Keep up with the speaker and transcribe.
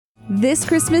This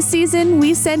Christmas season,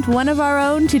 we sent one of our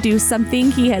own to do something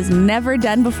he has never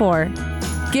done before.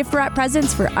 Gift wrap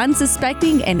presents for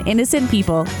unsuspecting and innocent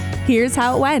people. Here's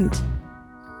how it went.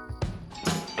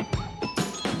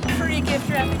 Free gift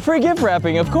wrapping. Free gift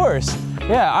wrapping, of course.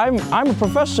 Yeah, I'm a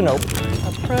professional.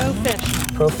 A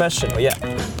professional. Professional, yeah.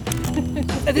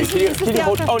 Can you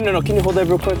hold? Oh no, can you hold that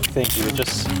real quick? Thank you. It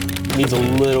just needs a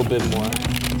little bit more.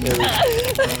 There we go.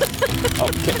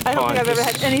 Okay, I don't think I've ever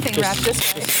had anything wrapped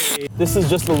this way. This is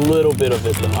just a little bit of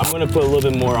it though. I'm gonna put a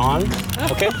little bit more on.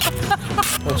 Okay.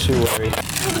 Don't you worry.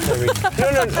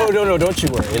 No, don't you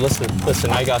worry.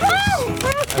 Listen, I got this.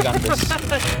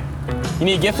 You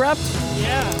need gift wrapped?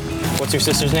 Yeah. What's your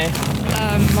sister's name?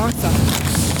 Martha.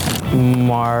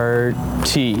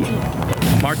 Marty.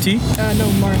 Marty? No,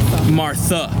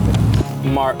 Martha.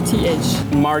 Martha. TH.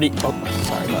 Marty. Oh,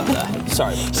 sorry about that.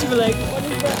 Sorry. She'd be like, what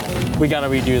is that? We gotta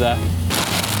redo that.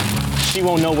 She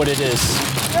won't know what it is.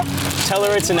 Yep. Tell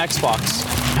her it's an Xbox.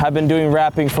 I've been doing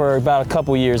rapping for about a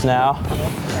couple years now.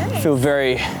 I feel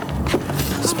very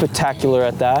spectacular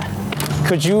at that.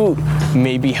 Could you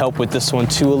maybe help with this one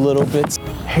too a little bit?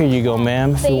 Here you go,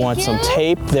 ma'am. If you want some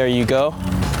tape, there you go.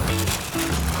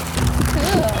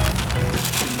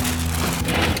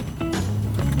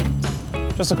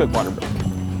 Just a quick water break.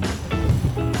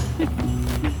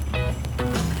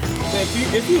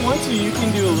 If you want to, you can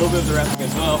do a little bit of the rapping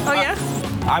as well. Oh, yeah?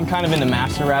 I'm kind of in the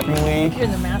master rapping league. You're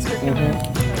in the master? Okay.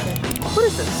 What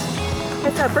is this?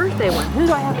 It's a birthday one. Who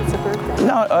do I have as a birthday?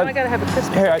 No, I gotta have a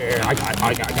Christmas. Here, I got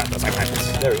this.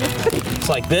 There we go. It's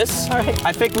like this. All right.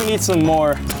 I think we need some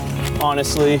more,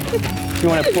 honestly. If you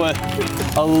want to put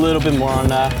a little bit more on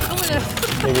that. I'm gonna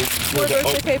Maybe. more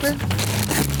birthday paper.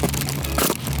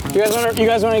 You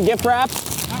guys want to gift wrap?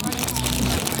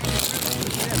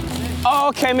 Oh,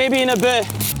 okay, maybe in a bit.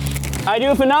 I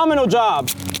do a phenomenal job.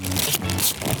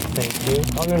 Thank you.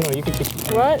 Oh, no, you can keep.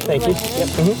 What? Thank you. Yep.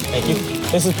 Thank you.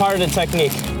 This is part of the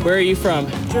technique. Where are you from?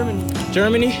 Germany.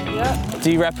 Germany? Yeah.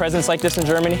 Do you wrap presents like this in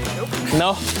Germany? Nope.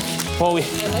 No? Well, I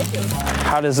like it.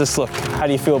 how does this look? How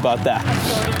do you feel about that?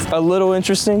 A little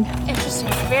interesting?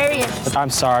 Interesting, very interesting. I'm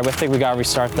sorry, but I think we gotta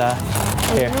restart that.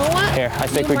 Here, You know what? here. I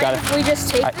think You we mind gotta. if we just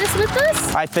take this with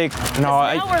us? I think no. now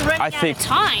I we're running out think of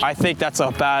time. I think that's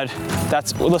a bad.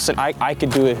 That's listen. I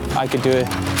could do it. I could do it.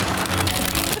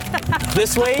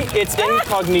 This way, it's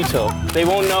incognito. They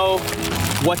won't know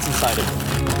what's inside of it.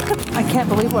 I can't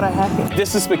believe what I have here.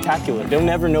 This is spectacular. They'll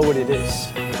never know what it is.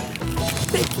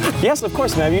 Thank you. Yes, of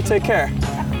course, ma'am. You take care.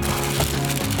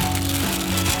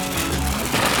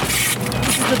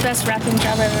 This is the best wrapping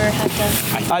job I've ever had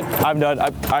done. I'm done.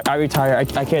 I retire. I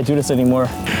can't do this anymore.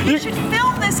 You should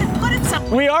film this and put it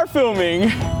somewhere. We are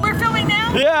filming. We're filming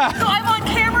now? Yeah. So I'm on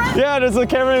camera? Yeah, there's a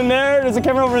camera in there. There's a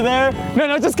camera over there.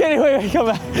 No, just kidding. Wait, come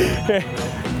back. Here.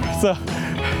 So,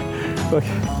 look,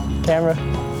 camera.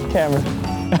 Nice.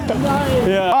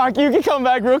 Yeah. Oh, you can come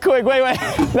back real quick. Wait.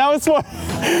 That was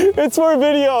it's for a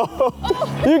video.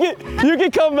 You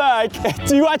can come back.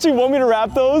 Do you actually want me to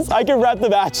wrap those? I can wrap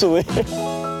them actually.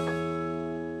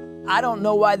 I don't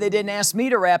know why they didn't ask me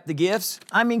to wrap the gifts.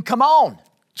 I mean, come on.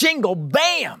 Jingle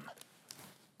bam.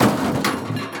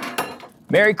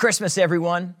 Merry Christmas,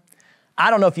 everyone. I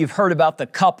don't know if you've heard about the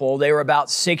couple. They were about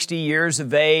 60 years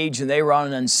of age, and they were on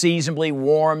an unseasonably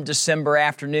warm December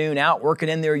afternoon out working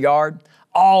in their yard.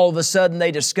 All of a sudden,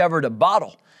 they discovered a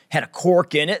bottle, had a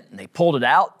cork in it, and they pulled it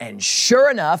out, and sure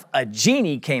enough, a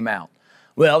genie came out.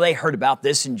 Well, they heard about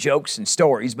this in jokes and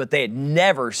stories, but they had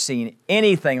never seen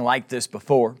anything like this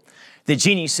before. The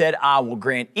genie said, I will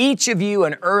grant each of you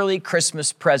an early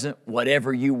Christmas present,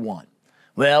 whatever you want.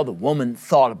 Well, the woman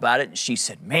thought about it and she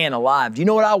said, man alive, do you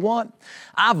know what I want?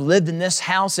 I've lived in this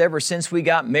house ever since we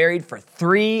got married for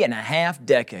 3.5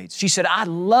 decades. She said, I'd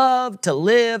love to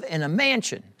live in a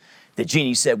mansion. The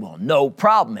genie said, well, no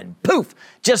problem. And poof,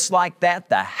 just like that,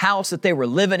 the house that they were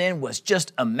living in was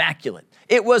just immaculate.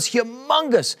 It was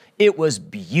humongous. It was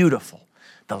beautiful.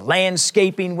 The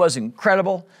landscaping was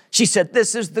incredible. She said,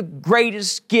 this is the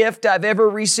greatest gift I've ever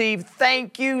received.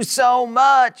 Thank you so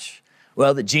much.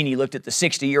 Well, the genie looked at the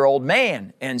 60-year-old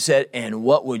man and said, and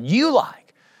what would you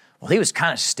like? Well, he was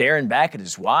kind of staring back at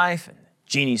his wife, and the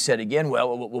genie said again,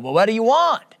 well, what do you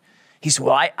want? He said,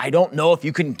 well, I don't know if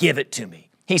you can give it to me.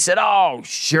 He said, oh,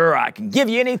 sure, I can give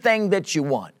you anything that you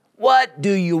want. What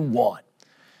do you want?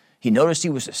 He noticed he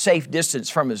was a safe distance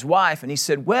from his wife, and he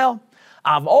said, well,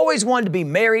 I've always wanted to be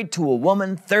married to a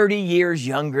woman 30 years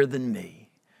younger than me.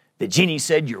 The genie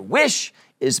said, your wish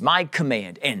is my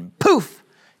command, and poof,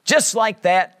 just like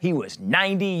that, he was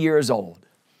 90 years old.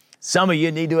 Some of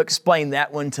you need to explain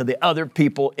that one to the other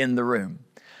people in the room.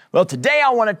 Well, today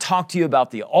I want to talk to you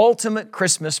about the ultimate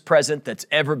Christmas present that's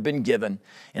ever been given.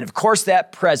 And of course,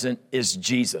 that present is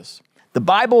Jesus. The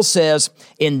Bible says,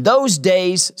 in those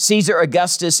days, Caesar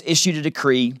Augustus issued a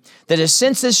decree that a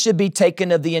census should be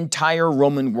taken of the entire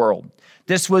Roman world.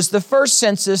 This was the first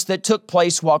census that took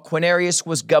place while Quirinius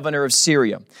was governor of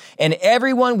Syria, and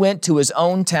everyone went to his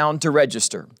own town to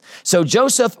register. So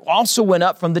Joseph also went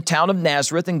up from the town of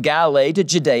Nazareth in Galilee to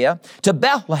Judea, to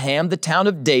Bethlehem, the town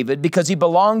of David, because he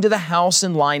belonged to the house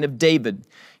and line of David.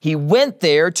 He went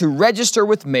there to register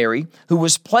with Mary, who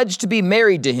was pledged to be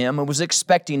married to him and was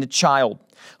expecting a child.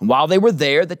 And while they were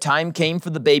there, the time came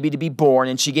for the baby to be born,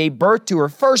 and she gave birth to her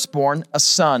firstborn, a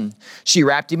son. She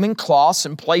wrapped him in cloths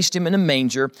and placed him in a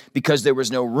manger because there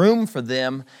was no room for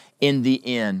them in the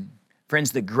inn.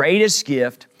 Friends, the greatest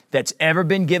gift that's ever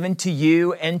been given to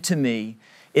you and to me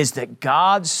is that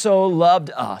God so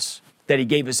loved us that he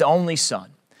gave his only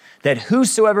son, that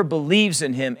whosoever believes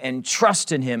in him and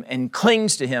trusts in him and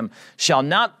clings to him shall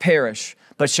not perish,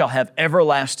 but shall have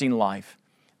everlasting life.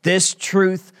 This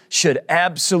truth should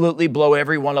absolutely blow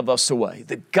every one of us away.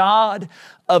 The God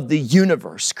of the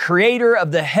universe, creator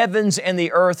of the heavens and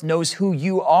the earth, knows who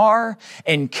you are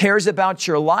and cares about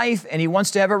your life, and he wants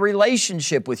to have a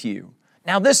relationship with you.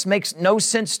 Now, this makes no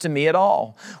sense to me at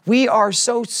all. We are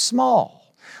so small,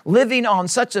 living on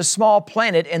such a small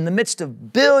planet in the midst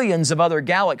of billions of other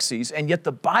galaxies, and yet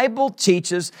the Bible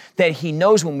teaches that he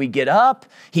knows when we get up,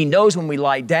 he knows when we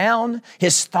lie down,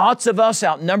 his thoughts of us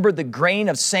outnumber the grain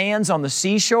of sands on the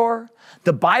seashore.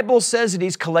 The Bible says that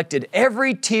he's collected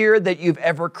every tear that you've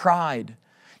ever cried.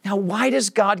 Now, why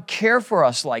does God care for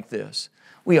us like this?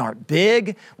 We aren't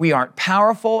big, we aren't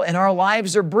powerful, and our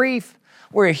lives are brief.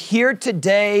 We're here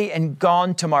today and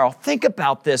gone tomorrow. Think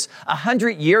about this.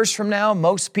 100 years from now,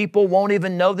 most people won't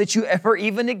even know that you ever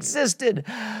even existed.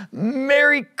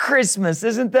 Merry Christmas.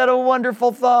 Isn't that a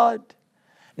wonderful thought?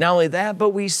 Not only that,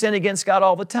 but we sin against God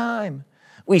all the time.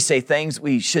 We say things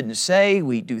we shouldn't say.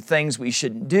 We do things we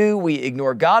shouldn't do. We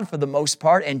ignore God for the most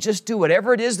part and just do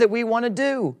whatever it is that we want to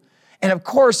do. And of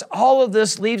course, all of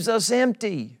this leaves us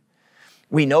empty.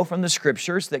 We know from the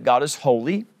scriptures that God is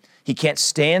holy. He can't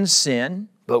stand sin,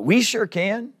 but we sure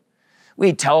can.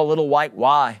 We tell a little white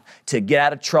lie to get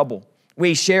out of trouble.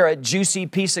 We share a juicy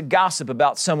piece of gossip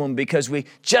about someone because we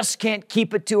just can't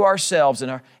keep it to ourselves.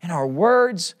 And our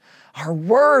words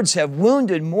have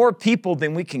wounded more people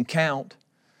than we can count.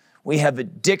 We have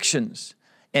addictions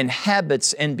and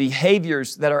habits and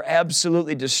behaviors that are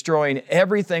absolutely destroying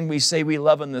everything we say we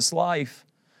love in this life.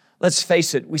 Let's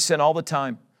face it, we sin all the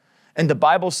time. And the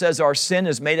Bible says our sin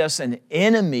has made us an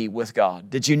enemy with God.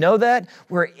 Did you know that?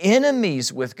 We're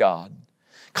enemies with God.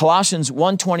 Colossians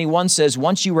 1:21 says,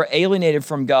 once you were alienated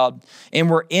from God and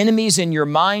were enemies in your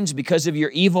minds because of your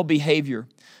evil behavior.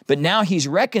 But now he's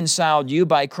reconciled you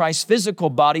by Christ's physical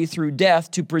body through death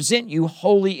to present you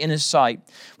holy in his sight,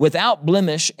 without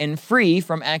blemish and free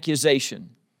from accusation.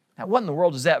 Now, what in the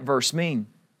world does that verse mean?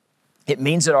 It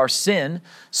means that our sin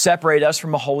separated us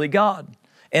from a holy God.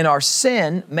 And our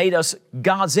sin made us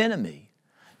God's enemy.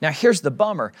 Now, here's the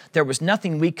bummer. There was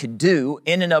nothing we could do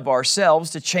in and of ourselves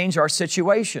to change our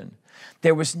situation.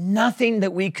 There was nothing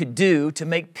that we could do to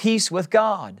make peace with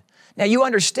God. Now, you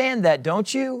understand that,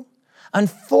 don't you?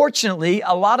 Unfortunately,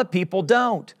 a lot of people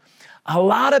don't. A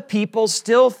lot of people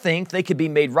still think they could be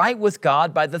made right with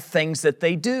God by the things that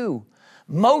they do.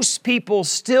 Most people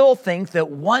still think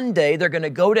that one day they're going to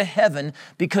go to heaven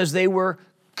because they were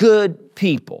good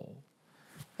people.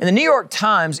 In the New York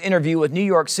Times interview with New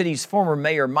York City's former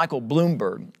mayor, Michael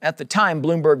Bloomberg, at the time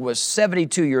Bloomberg was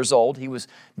 72 years old. He was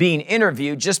being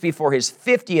interviewed just before his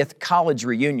 50th college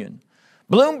reunion.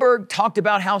 Bloomberg talked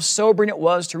about how sobering it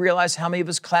was to realize how many of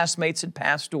his classmates had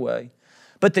passed away.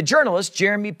 But the journalist,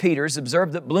 Jeremy Peters,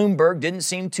 observed that Bloomberg didn't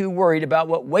seem too worried about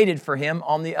what waited for him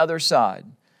on the other side.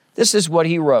 This is what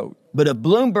he wrote. But if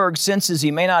Bloomberg senses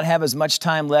he may not have as much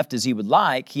time left as he would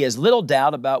like, he has little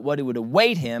doubt about what would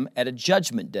await him at a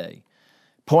judgment day.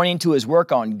 Pointing to his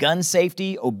work on gun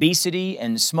safety, obesity,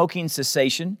 and smoking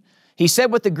cessation, he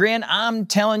said with a grin, I'm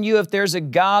telling you, if there's a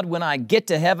God, when I get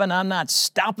to heaven, I'm not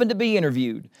stopping to be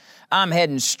interviewed. I'm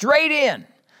heading straight in.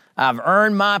 I've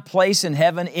earned my place in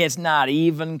heaven. It's not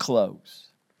even close.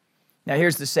 Now,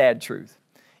 here's the sad truth.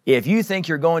 If you think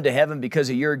you're going to heaven because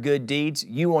of your good deeds,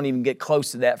 you won't even get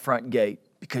close to that front gate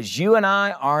because you and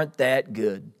I aren't that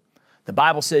good. The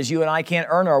Bible says you and I can't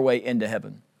earn our way into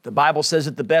heaven. The Bible says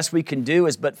that the best we can do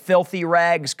is but filthy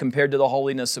rags compared to the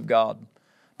holiness of God.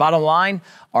 Bottom line,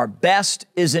 our best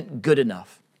isn't good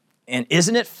enough. And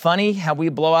isn't it funny how we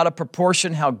blow out of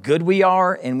proportion how good we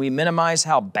are and we minimize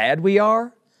how bad we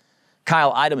are?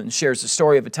 Kyle Idleman shares the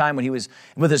story of a time when he was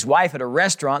with his wife at a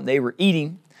restaurant. They were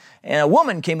eating, and a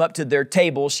woman came up to their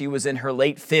table. She was in her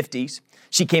late 50s.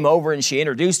 She came over and she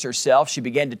introduced herself. She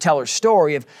began to tell her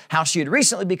story of how she had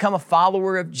recently become a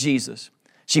follower of Jesus.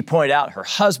 She pointed out her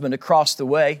husband across the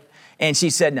way, and she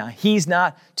said, now, he's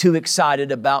not too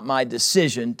excited about my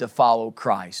decision to follow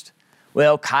Christ.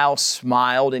 Well, Kyle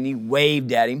smiled and he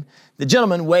waved at him. The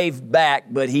gentleman waved back,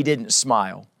 but he didn't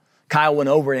smile. Kyle went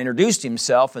over and introduced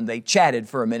himself, and they chatted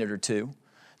for a minute or two.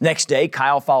 Next day,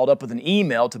 Kyle followed up with an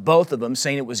email to both of them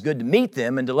saying it was good to meet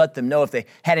them and to let them know if they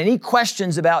had any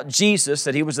questions about Jesus,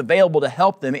 that he was available to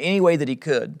help them any way that he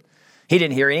could. He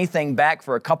didn't hear anything back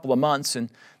for a couple of months, and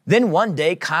then one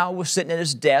day, Kyle was sitting at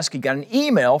his desk. He got an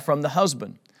email from the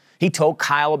husband. He told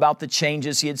Kyle about the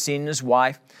changes he had seen in his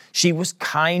wife. She was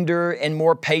kinder and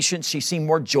more patient. She seemed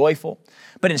more joyful.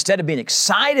 But instead of being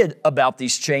excited about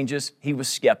these changes, he was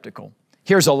skeptical.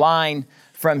 Here's a line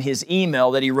from his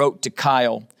email that he wrote to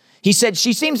Kyle. He said,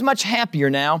 she seems much happier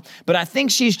now, but I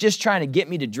think she's just trying to get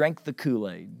me to drink the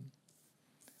Kool-Aid.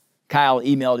 Kyle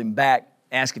emailed him back,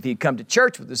 asked if he'd come to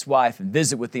church with his wife and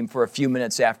visit with him for a few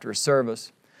minutes after a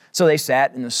service. So they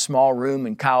sat in a small room,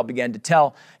 and Kyle began to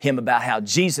tell him about how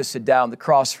Jesus had died on the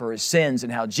cross for his sins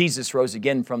and how Jesus rose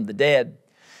again from the dead.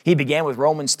 He began with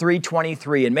Romans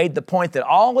 3:23 and made the point that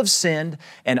all have sinned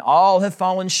and all have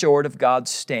fallen short of God's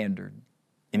standard.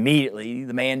 Immediately,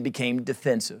 the man became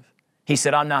defensive. He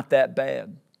said, I'm not that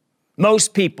bad.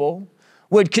 Most people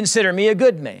would consider me a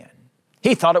good man.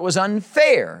 He thought it was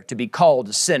unfair to be called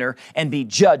a sinner and be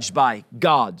judged by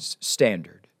God's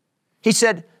standard. He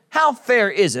said, how fair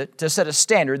is it to set a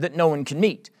standard that no one can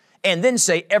meet and then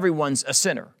say everyone's a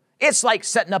sinner? It's like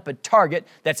setting up a target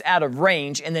that's out of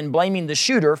range and then blaming the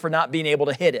shooter for not being able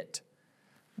to hit it.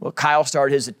 Well, Kyle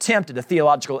started his attempt at a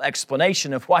theological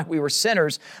explanation of why we were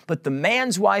sinners, but the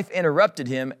man's wife interrupted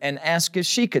him and asked if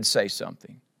she could say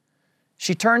something.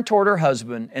 She turned toward her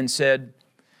husband and said,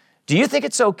 do you think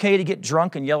it's okay to get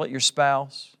drunk and yell at your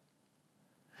spouse?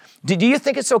 Do you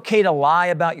think it's okay to lie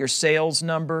about your sales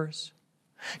numbers?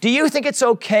 Do you think it's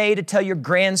okay to tell your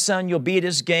grandson you'll be at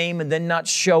his game and then not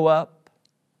show up?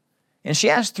 And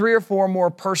she asked 3 or 4 more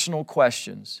personal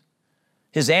questions.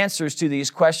 His answers to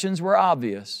these questions were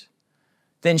obvious.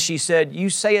 Then she said, you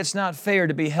say it's not fair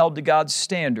to be held to God's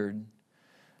standard,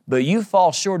 but you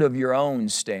fall short of your own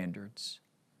standards.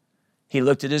 He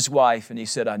looked at his wife and he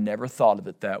said, I never thought of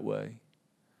it that way.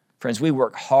 Friends, we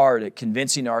work hard at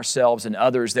convincing ourselves and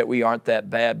others that we aren't that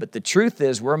bad, but the truth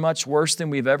is we're much worse than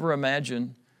we've ever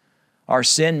imagined. Our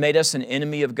sin made us an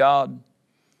enemy of God.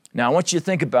 Now, I want you to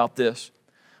think about this.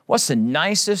 What's the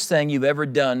nicest thing you've ever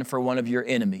done for one of your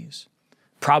enemies?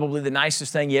 Probably the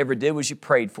nicest thing you ever did was you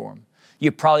prayed for them.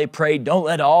 You probably prayed, don't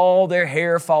let all their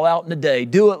hair fall out in a day.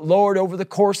 Do it, Lord, over the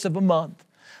course of a month.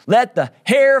 Let the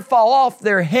hair fall off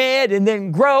their head and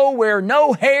then grow where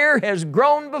no hair has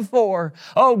grown before.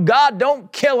 Oh, God,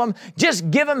 don't kill them.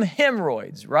 Just give them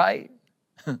hemorrhoids, right?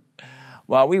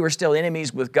 While we were still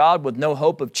enemies with God with no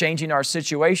hope of changing our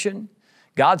situation,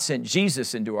 God sent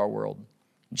Jesus into our world.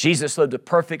 Jesus lived a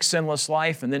perfect, sinless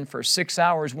life, and then for 6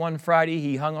 hours one Friday,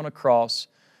 He hung on a cross,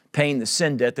 paying the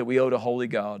sin debt that we owe to holy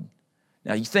God.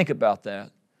 Now, you think about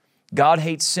that. God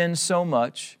hates sin so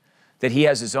much that He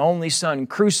has His only Son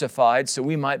crucified so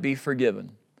we might be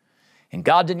forgiven. And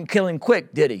God didn't kill Him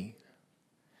quick, did He?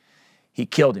 He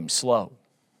killed Him slow.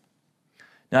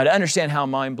 Now, to understand how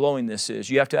mind-blowing this is,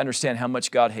 you have to understand how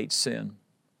much God hates sin.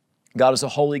 God is a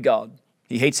holy God.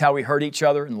 He hates how we hurt each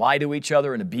other and lie to each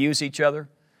other and abuse each other.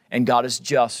 And God is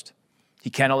just. He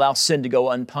can't allow sin to go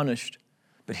unpunished.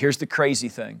 But here's the crazy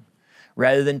thing.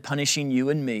 Rather than punishing you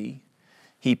and me,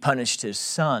 He punished His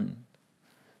Son.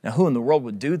 Now, who in the world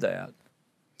would do that?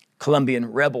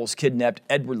 Colombian rebels kidnapped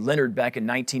Edward Leonard back in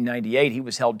 1998. He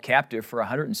was held captive for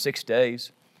 106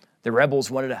 days. The rebels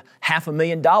wanted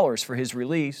 $500,000 for his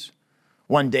release.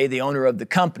 One day, the owner of the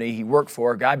company he worked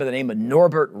for, a guy by the name of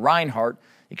Norbert Reinhardt,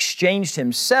 exchanged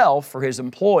himself for his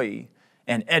employee,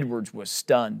 and Edwards was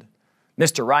stunned.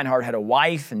 Mr. Reinhardt had a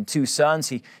wife and 2 sons.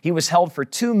 He was held for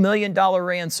 $2 million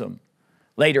ransom.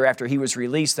 Later, after he was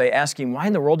released, they asked him, why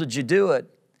in the world did you do it?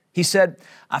 He said,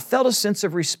 I felt a sense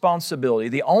of responsibility.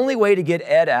 The only way to get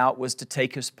Ed out was to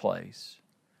take his place.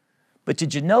 But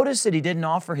did you notice that he didn't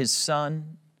offer his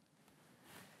son?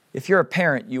 If you're a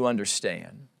parent, you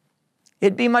understand.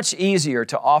 It'd be much easier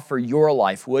to offer your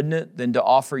life, wouldn't it, than to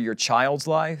offer your child's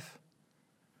life?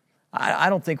 I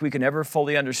don't think we can ever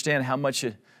fully understand how much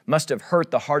it must have hurt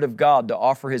the heart of God to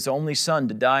offer His only Son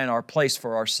to die in our place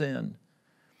for our sin.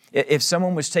 If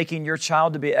someone was taking your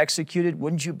child to be executed,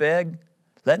 wouldn't you beg?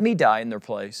 Let me die in their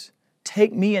place.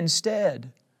 Take me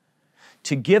instead.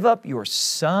 to give up your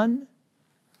son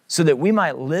so that we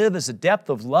might live as a depth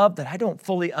of love that I don't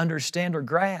fully understand or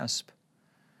grasp.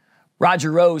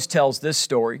 Roger Rose tells this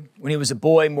story. When he was a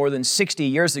boy more than 60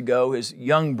 years ago, his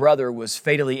young brother was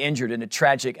fatally injured in a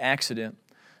tragic accident.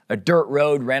 A dirt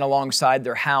road ran alongside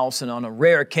their house, and on a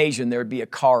rare occasion, there would be a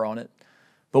car on it.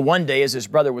 But one day, as his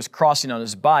brother was crossing on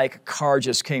his bike, a car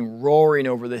just came roaring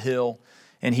over the hill,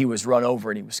 and he was run over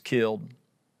and he was killed.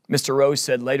 Mr. Rose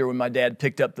said, later when my dad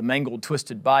picked up the mangled,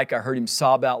 twisted bike, I heard him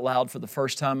sob out loud for the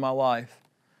first time in my life.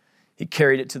 He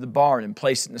carried it to the barn and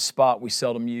placed it in a spot we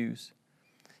seldom use.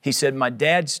 He said, my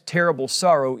dad's terrible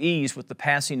sorrow eased with the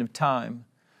passing of time.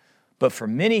 But for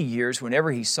many years,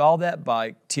 whenever he saw that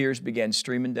bike, tears began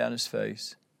streaming down his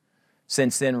face.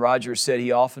 Since then, Roger said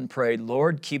he often prayed,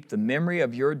 Lord, keep the memory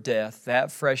of your death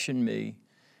that fresh in me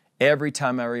every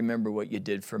time I remember what you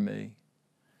did for me.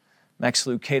 Max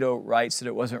Lucado writes that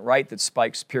it wasn't right that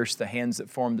spikes pierced the hands that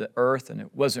formed the earth, and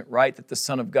it wasn't right that the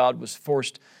Son of God was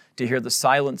forced to hear the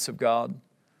silence of God.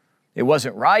 It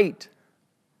wasn't right,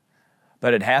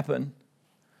 but it happened.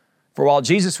 For while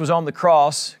Jesus was on the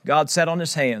cross, God sat on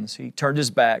his hands. He turned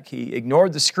his back. He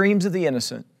ignored the screams of the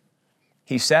innocent.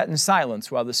 He sat in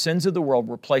silence while the sins of the world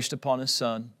were placed upon his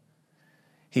Son.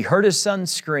 He heard his Son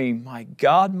scream, my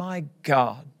God,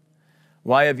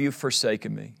 why have you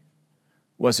forsaken me?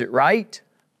 Was it right?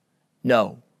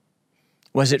 No.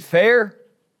 Was it fair?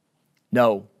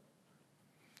 No.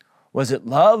 Was it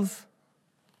love?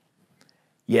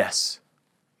 Yes.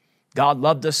 God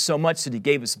loved us so much that he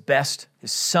gave his best,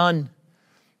 his Son.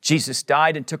 Jesus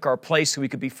died and took our place so we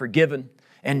could be forgiven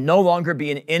and no longer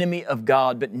be an enemy of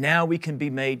God, but now we can be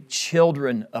made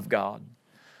children of God.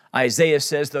 Isaiah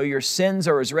says, though your sins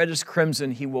are as red as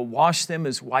crimson, he will wash them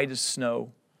as white as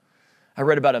snow. I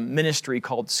read about a ministry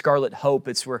called Scarlet Hope.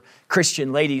 It's where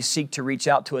Christian ladies seek to reach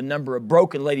out to a number of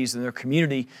broken ladies in their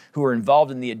community who are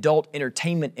involved in the adult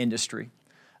entertainment industry.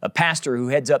 A pastor who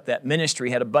heads up that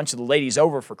ministry had a bunch of the ladies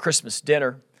over for Christmas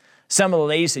dinner. Some of the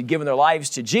ladies had given their lives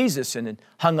to Jesus and had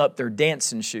hung up their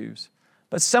dancing shoes.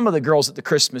 But some of the girls at the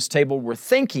Christmas table were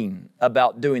thinking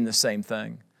about doing the same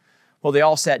thing. Well, they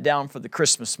all sat down for the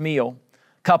Christmas meal.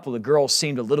 A couple of girls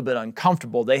seemed a little bit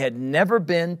uncomfortable. They had never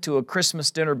been to a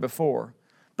Christmas dinner before,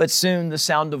 but soon the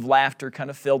sound of laughter kind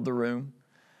of filled the room.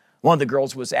 One of the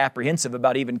girls was apprehensive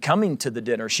about even coming to the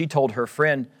dinner. She told her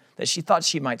friend that she thought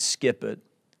she might skip it.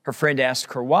 Her friend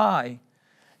asked her why.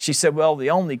 She said, well, the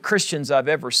only Christians I've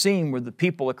ever seen were the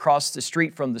people across the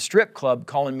street from the strip club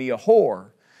calling me a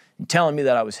whore and telling me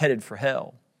that I was headed for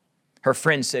hell. Her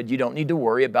friend said, you don't need to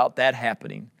worry about that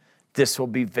happening. This will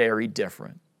be very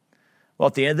different. Well,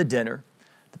 at the end of the dinner,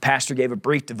 the pastor gave a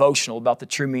brief devotional about the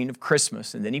true meaning of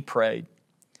Christmas, and then he prayed.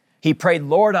 He prayed,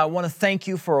 Lord, I want to thank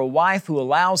you for a wife who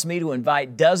allows me to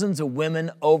invite dozens of women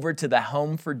over to the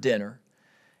home for dinner.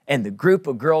 And the group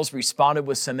of girls responded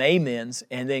with some amens,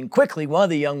 and then quickly one of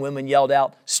the young women yelled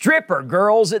out, stripper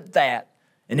girls at that.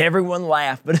 And everyone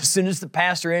laughed, but as soon as the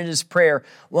pastor ended his prayer,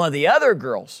 one of the other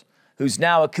girls, who's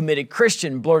now a committed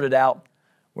Christian, blurted out,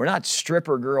 we're not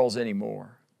stripper girls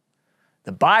anymore.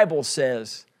 The Bible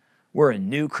says we're a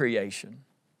new creation.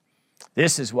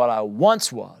 This is what I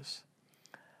once was,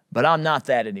 but I'm not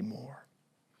that anymore.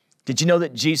 Did you know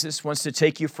that Jesus wants to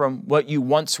take you from what you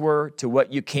once were to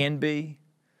what you can be?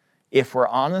 If we're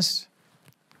honest,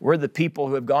 we're the people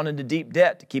who have gone into deep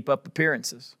debt to keep up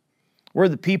appearances. We're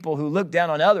the people who look down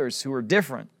on others who are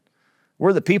different.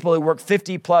 We're the people who work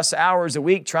 50 plus hours a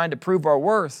week trying to prove our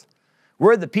worth.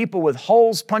 We're the people with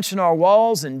holes punched in our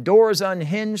walls and doors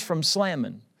unhinged from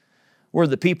slamming. We're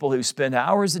the people who spend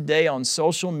hours a day on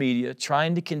social media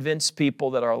trying to convince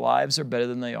people that our lives are better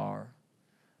than they are.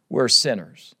 We're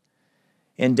sinners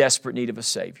in desperate need of a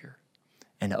Savior.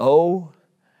 And oh,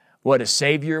 what a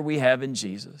Savior we have in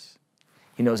Jesus.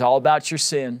 He knows all about your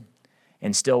sin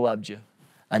and still loved you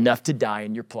enough to die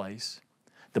in your place.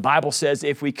 The Bible says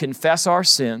if we confess our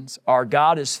sins, our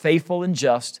God is faithful and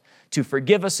just to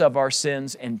forgive us of our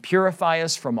sins and purify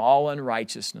us from all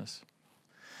unrighteousness.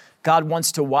 God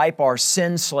wants to wipe our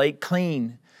sin slate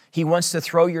clean. He wants to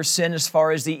throw your sin as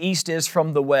far as the east is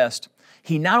from the west.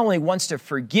 He not only wants to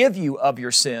forgive you of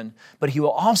your sin, but He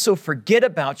will also forget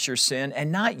about your sin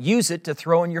and not use it to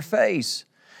throw in your face.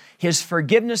 His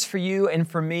forgiveness for you and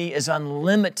for me is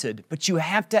unlimited, but you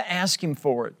have to ask Him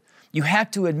for it. You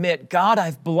have to admit, God,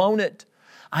 I've blown it.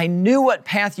 I knew what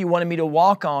path you wanted me to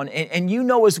walk on, and you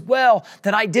know as well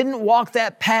that I didn't walk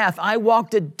that path. I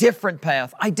walked a different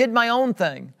path. I did my own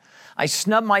thing. I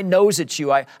snubbed my nose at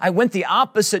you. I went the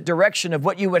opposite direction of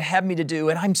what you would have me to do,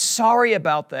 and I'm sorry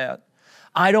about that.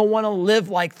 I don't want to live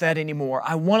like that anymore.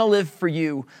 I want to live for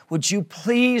you. Would you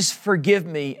please forgive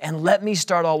me and let me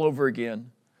start all over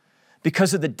again?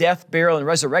 Because of the death, burial, and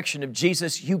resurrection of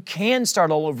Jesus, you can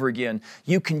start all over again.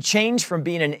 You can change from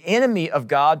being an enemy of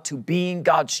God to being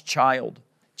God's child.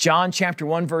 John chapter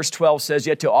 1, verse 12 says,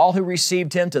 "Yet to all who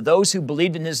received him, to those who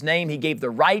believed in his name, he gave the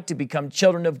right to become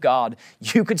children of God."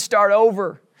 You could start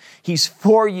over. He's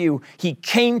for you. He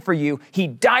came for you. He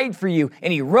died for you.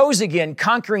 And he rose again,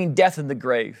 conquering death and the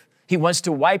grave. He wants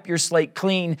to wipe your slate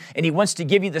clean, and he wants to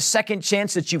give you the second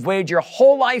chance that you've waited your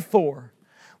whole life for.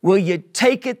 Will you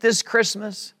take it this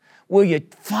Christmas? Will you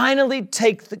finally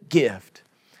take the gift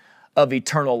of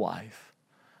eternal life?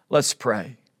 Let's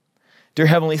pray. Dear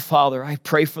Heavenly Father, I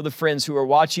pray for the friends who are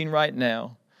watching right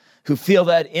now, who feel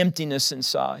that emptiness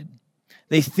inside.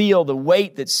 They feel the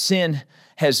weight that sin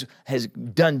has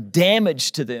done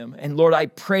damage to them. And Lord, I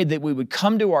pray that we would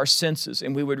come to our senses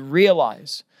and we would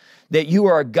realize that you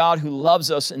are a God who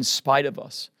loves us in spite of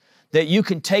us, that you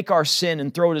can take our sin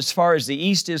and throw it as far as the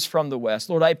east is from the west.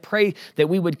 Lord, I pray that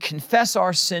we would confess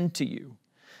our sin to you.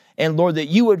 And Lord, that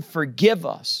you would forgive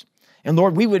us. And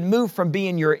Lord, we would move from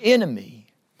being your enemy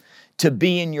to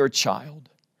being your child.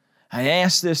 I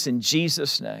ask this in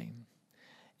Jesus' name.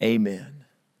 Amen.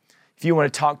 If you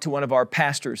want to talk to one of our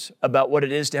pastors about what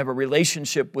it is to have a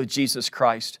relationship with Jesus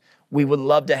Christ, we would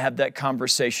love to have that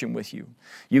conversation with you.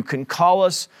 You can call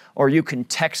us or you can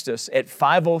text us at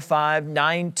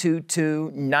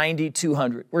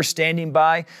 505-922-9200. We're standing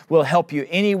by. We'll help you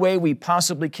any way we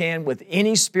possibly can with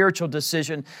any spiritual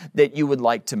decision that you would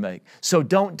like to make. So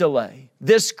don't delay.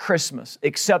 This Christmas,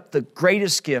 accept the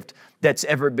greatest gift that's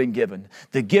ever been given,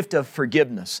 the gift of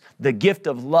forgiveness, the gift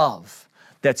of love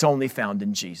that's only found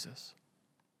in Jesus.